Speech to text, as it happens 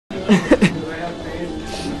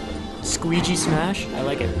Squeegee smash? I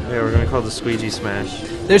like it. Yeah, we're gonna call it the Squeegee Smash.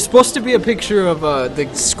 There's supposed to be a picture of the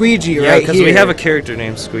Squeegee Yeah, right because here. we have a character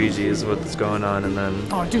named Squeegee is what's going on, and then...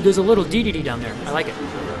 Oh, dude, there's a little DeDeDe down there. I like it.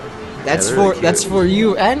 That's for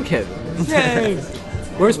you and Kip. Yay!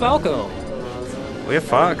 Where's Falco? We have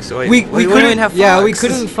Fox. Wait, We don't couldn't even have Fox. Yeah, we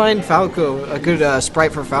couldn't find Falco, a good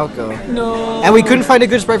sprite for Falco. No. And we couldn't find a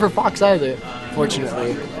good sprite for Fox either,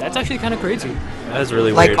 fortunately. That's actually kind of crazy. That was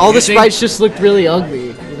really Like, weird. all the sprites just looked really ugly,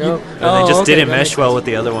 you know? They just okay, didn't that mesh makes well with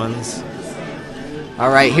the other ones.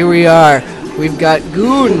 Alright, here we are. We've got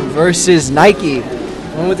GooN versus Nike.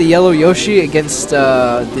 One with the yellow Yoshi against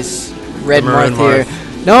this red maroon Marth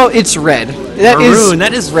here. No, it's red. That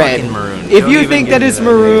is red. fucking maroon. If Don't you even think give that me it's that.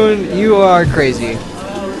 maroon, you are crazy.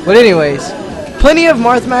 But anyways, plenty of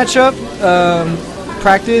Marth matchup.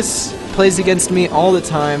 Practice plays against me all the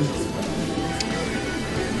time.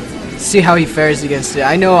 See how he fares against it.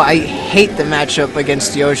 I know I hate the matchup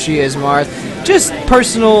against Yoshi as Marth. Just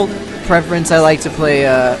personal preference. I like to play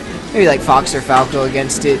maybe like Fox or Falco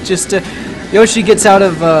against it. Just Yoshi gets out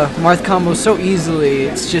of Marth combo so easily.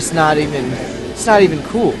 It's just not even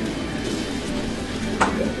cool.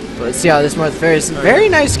 But let's see how this Marth fares. Very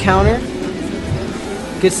nice counter.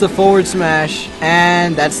 Gets the forward smash,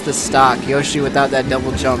 and that's the stock. Yoshi without that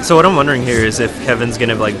double jump. So what I'm wondering here is if Kevin's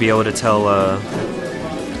gonna like be able to tell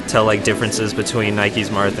like differences between Nike's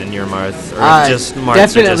Marth and your Marth, or just Marth.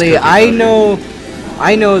 Definitely, I know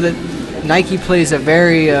that Nike plays a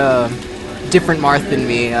very different Marth than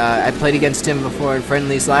me. I played against him before in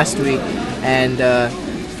friendlies last week, and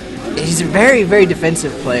he's a very, very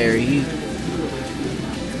defensive player. He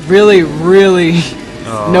really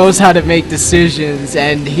knows how to make decisions,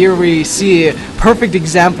 and here we see a perfect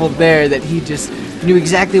example there that he just knew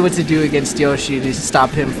exactly what to do against Yoshi to stop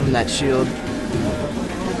him from that shield.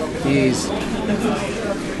 He's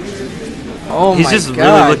just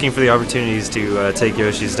really looking for the opportunities to take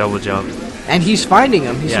Yoshi's double jump. And he's finding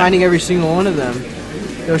them. He's finding every single one of them.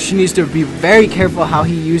 Yoshi needs to be very careful how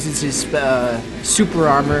he uses his super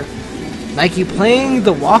armor. Nike playing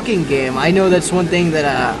the walking game. I know that's one thing that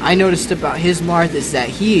I noticed about his Marth is that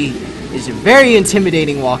he is a very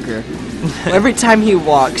intimidating walker. Every time he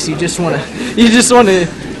walks, you want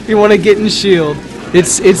to get in shield.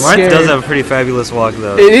 It's Marth scary. does have a pretty fabulous walk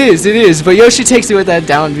though. It is. But Yoshi takes it with that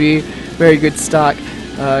down B. Very good stock.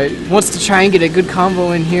 Wants to try and get a good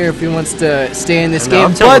combo in here if he wants to stay in this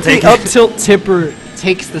game. But the up tilt tipper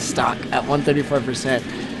takes the stock at 134%.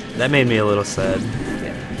 That made me a little sad.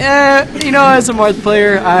 You know, as a Marth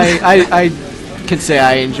player, I can say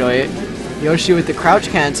I enjoy it. Yoshi with the crouch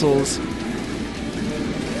cancels.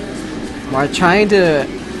 Marth trying to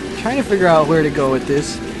figure out where to go with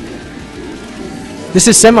this. This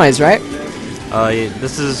is semis, right? Yeah,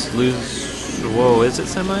 this is lose. Whoa, is it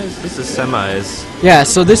semis? This is semis. Yeah,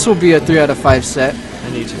 so this will be a 3 out of 5 set. I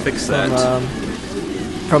need to fix that.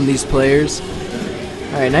 From these players.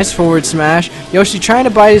 Alright, nice forward smash. Yoshi trying to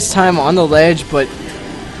bide his time on the ledge, but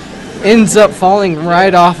ends up falling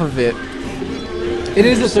right off of it. It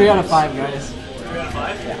is a 3 out of 5, guys. 3 out of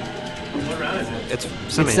 5? Yeah. What round is it? It's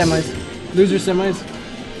semis. It's semis. Loser semis.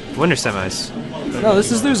 Winner semis. No,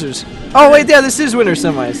 this is losers. Oh, wait, yeah, this is winner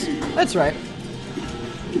semis. That's right.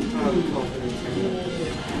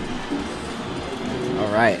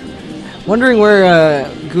 Alright. Wondering where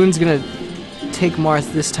GooN's gonna take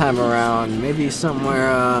Marth this time around. Maybe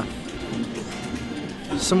somewhere,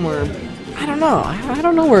 I don't know. I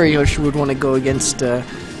don't know where Yoshi would want to go against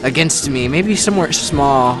me. Maybe somewhere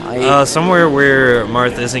small. Somewhere where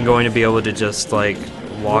Marth isn't going to be able to just, like,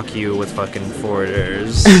 walk you with fucking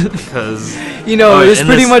forwarders. Because... You know, it's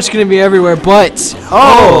pretty much going to be everywhere, but...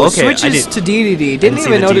 okay. Switches to DeDeDe. Didn't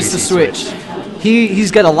even notice the switch.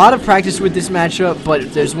 He's got a lot of practice with this matchup,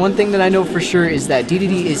 but there's one thing that I know for sure is that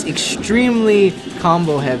DeDeDe is extremely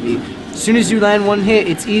combo heavy. As soon as you land one hit,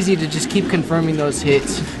 it's easy to just keep confirming those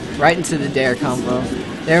hits right into the dare combo.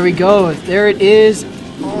 There we go. There it is.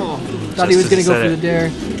 Oh, thought he was going to go for the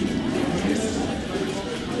dare.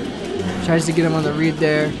 Tries to get him on the read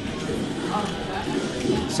there.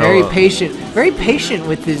 So, very patient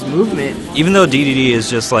with his movement. Even though DeDeDe is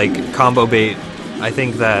just like combo bait, I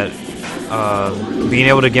think that being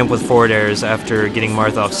able to gimp with forward airs after getting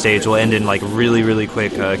Marth off stage will end in like really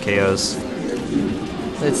quick KOs.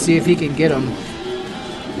 Let's see if he can get him.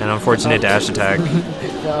 An unfortunate dash attack.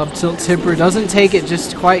 The up tilt tipper doesn't take it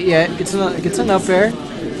just quite yet. Gets an up air.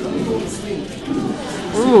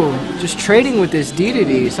 Ooh, just trading with this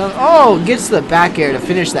DeDeDe. So, gets the back air to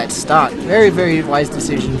finish that stock. Very wise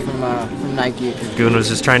decision from Nike. GooN was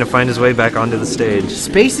just trying to find his way back onto the stage.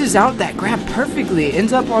 Spaces out that grab perfectly.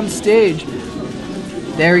 Ends up on stage.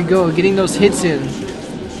 There we go, getting those hits in.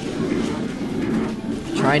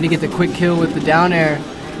 Trying to get the quick kill with the down air.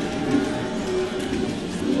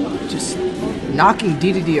 Just knocking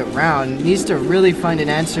DeDeDe around. Needs to really find an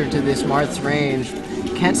answer to this Marth's range.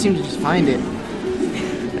 Can't seem to just find it.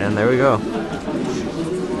 And there we go.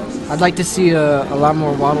 I'd like to see a lot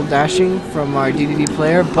more waddle dashing from our DeDeDe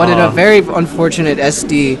player, but at a very unfortunate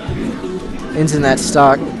SD ends in that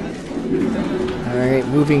stock. Alright,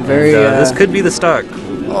 moving very... this could be the stock.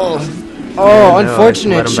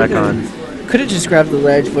 Unfortunate. Let him back on. Could have just grabbed the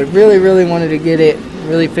ledge, but really wanted to get it.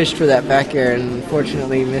 Really fished for that back air, and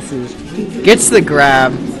unfortunately misses. Gets the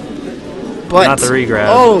grab, but not the re-grab.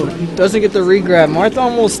 Oh, doesn't get the re-grab. Marth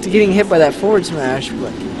almost getting hit by that forward smash,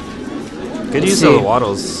 but good use of the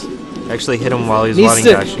waddles. Actually hit him while he was needs waddling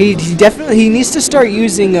to, dashing. he needs to start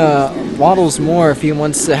using waddles more if he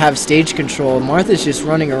wants to have stage control. Marth is just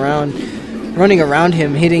running around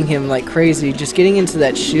him, hitting him like crazy, just getting into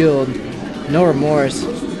that shield. No remorse.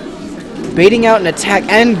 Baiting out an attack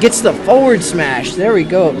and gets the forward smash. There we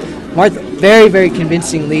go. Marth, very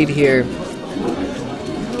convincing lead here.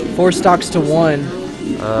 4 stocks to 1.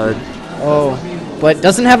 But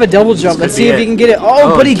doesn't have a double jump. Let's see if he can get it.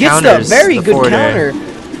 But he gets the very good counter.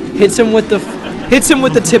 Hits him with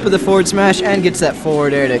the tip of the forward smash and gets that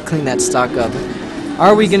forward air to clean that stock up.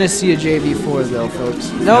 Are we gonna see a JV4 though,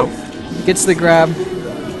 folks? Nope. Gets the grab.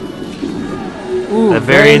 Ooh, a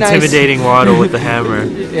very intimidating nice. waddle with the hammer.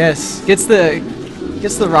 Yes, gets the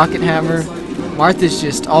rocket hammer. Marth is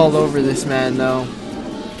just all over this man though.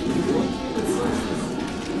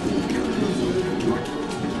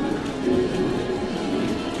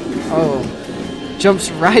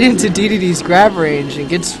 Jumps right into DeDeDe's grab range and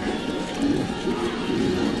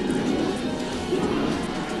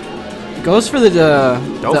goes for the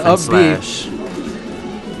up slash. B.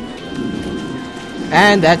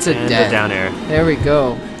 And that's a the down air. There we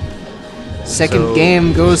go. Second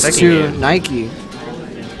game goes to Nike.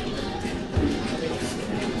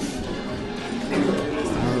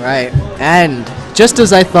 Alright, and just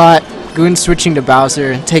as I thought, GooN switching to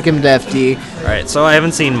Bowser, take him to FD. Alright, so I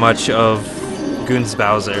haven't seen much of GooN's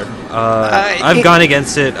Bowser. I've gone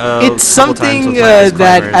against it it's something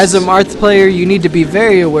that as a Marth player you need to be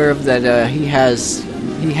very aware of, that he has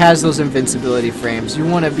those invincibility frames. You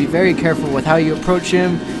want to be very careful with how you approach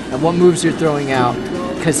him and what moves you're throwing out,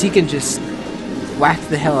 because he can just whack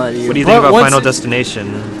the hell out of you. What do you think about Final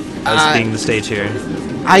Destination as being the stage here?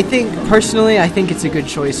 Personally, I think it's a good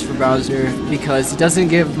choice for Bowser because he doesn't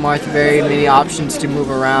give Marth very many options to move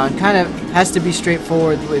around. Kind of has to be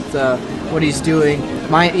straightforward with what he's doing.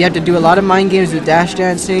 You have to do a lot of mind games with dash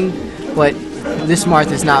dancing, but this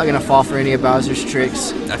Marth is not going to fall for any of Bowser's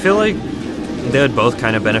tricks. I feel like they would both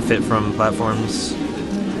kind of benefit from platforms,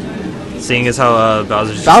 seeing as how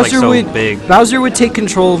Bowser's just so big. Bowser would take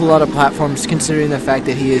control of a lot of platforms considering the fact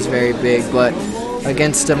that he is very big, but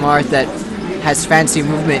against a Marth that has fancy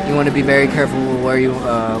movement, you want to be very careful with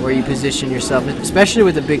where you position yourself, especially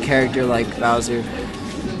with a big character like Bowser.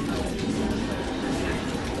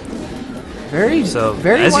 Very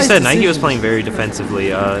as you said, Nike was playing very defensively.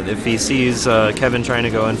 If he sees Kevin trying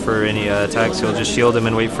to go in for any attacks, he'll just shield him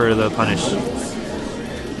and wait for the punish.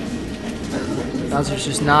 Bowser's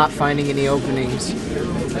just not finding any openings.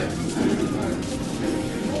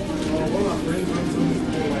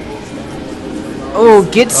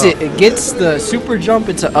 Gets it. It gets the super jump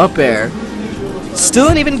into up air. Still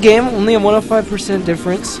an even game, only a 105%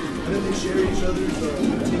 difference.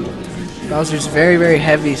 Bowser's very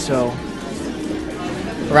heavy, so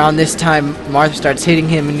around this time, Marth starts hitting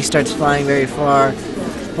him and he starts flying very far.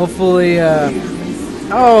 Hopefully,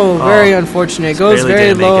 very unfortunate. It goes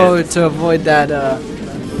very low to avoid that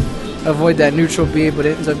neutral B, but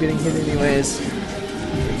it ends up getting hit anyways.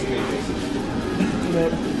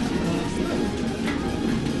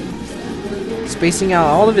 Spacing out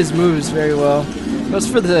all of his moves very well. Goes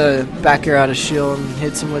for the back air out of shield and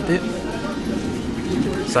hits him with it.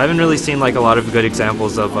 So I haven't really seen like a lot of good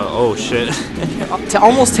examples of oh shit.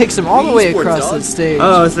 Almost takes him all the way across the stage.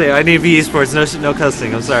 Oh, let's see. I need VE Sports. No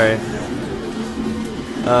cussing. I'm sorry.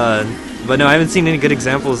 But no, I haven't seen any good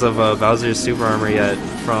examples of Bowser's super armor yet.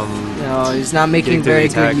 No, he's not making very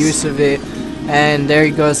good use of it. And there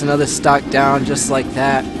he goes, another stock down just like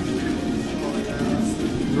that.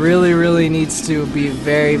 Really needs to be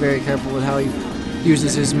very careful with how he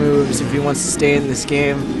uses his moves if he wants to stay in this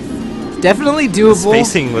game. Definitely doable.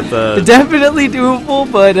 Spacing with definitely doable,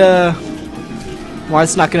 but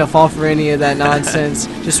Marth's not gonna fall for any of that nonsense.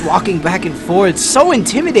 Just walking back and forth, so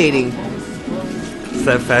intimidating. It's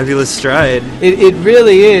that fabulous stride. It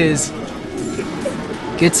really is.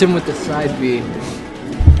 Gets him with the side B.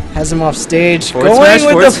 Has him off stage. Forward Going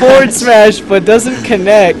smash, with the forward forward smash, but doesn't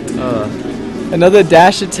connect. Uh, Another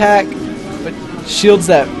dash attack, but shields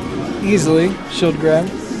that easily. Shield grab.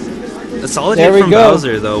 a solid There hit we from go.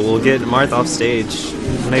 Bowser, though, will get Marth off stage.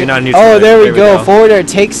 Maybe not neutral. Oh, there we go. Forward air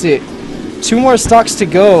takes it. 2 more stocks to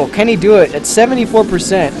go. Can he do it? At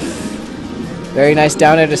 74%. Very nice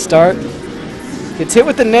down air to start. Gets hit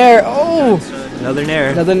with the nair. Oh! Another nair.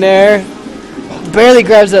 Another nair. Barely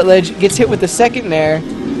grabs that ledge. Gets hit with the second nair.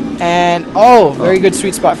 And, very good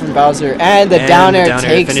sweet spot from Bowser. And the down air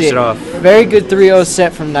takes finish it off. Very good 3-0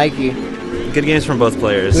 set from Nike. Good games from both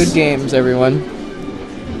players. Good games, everyone.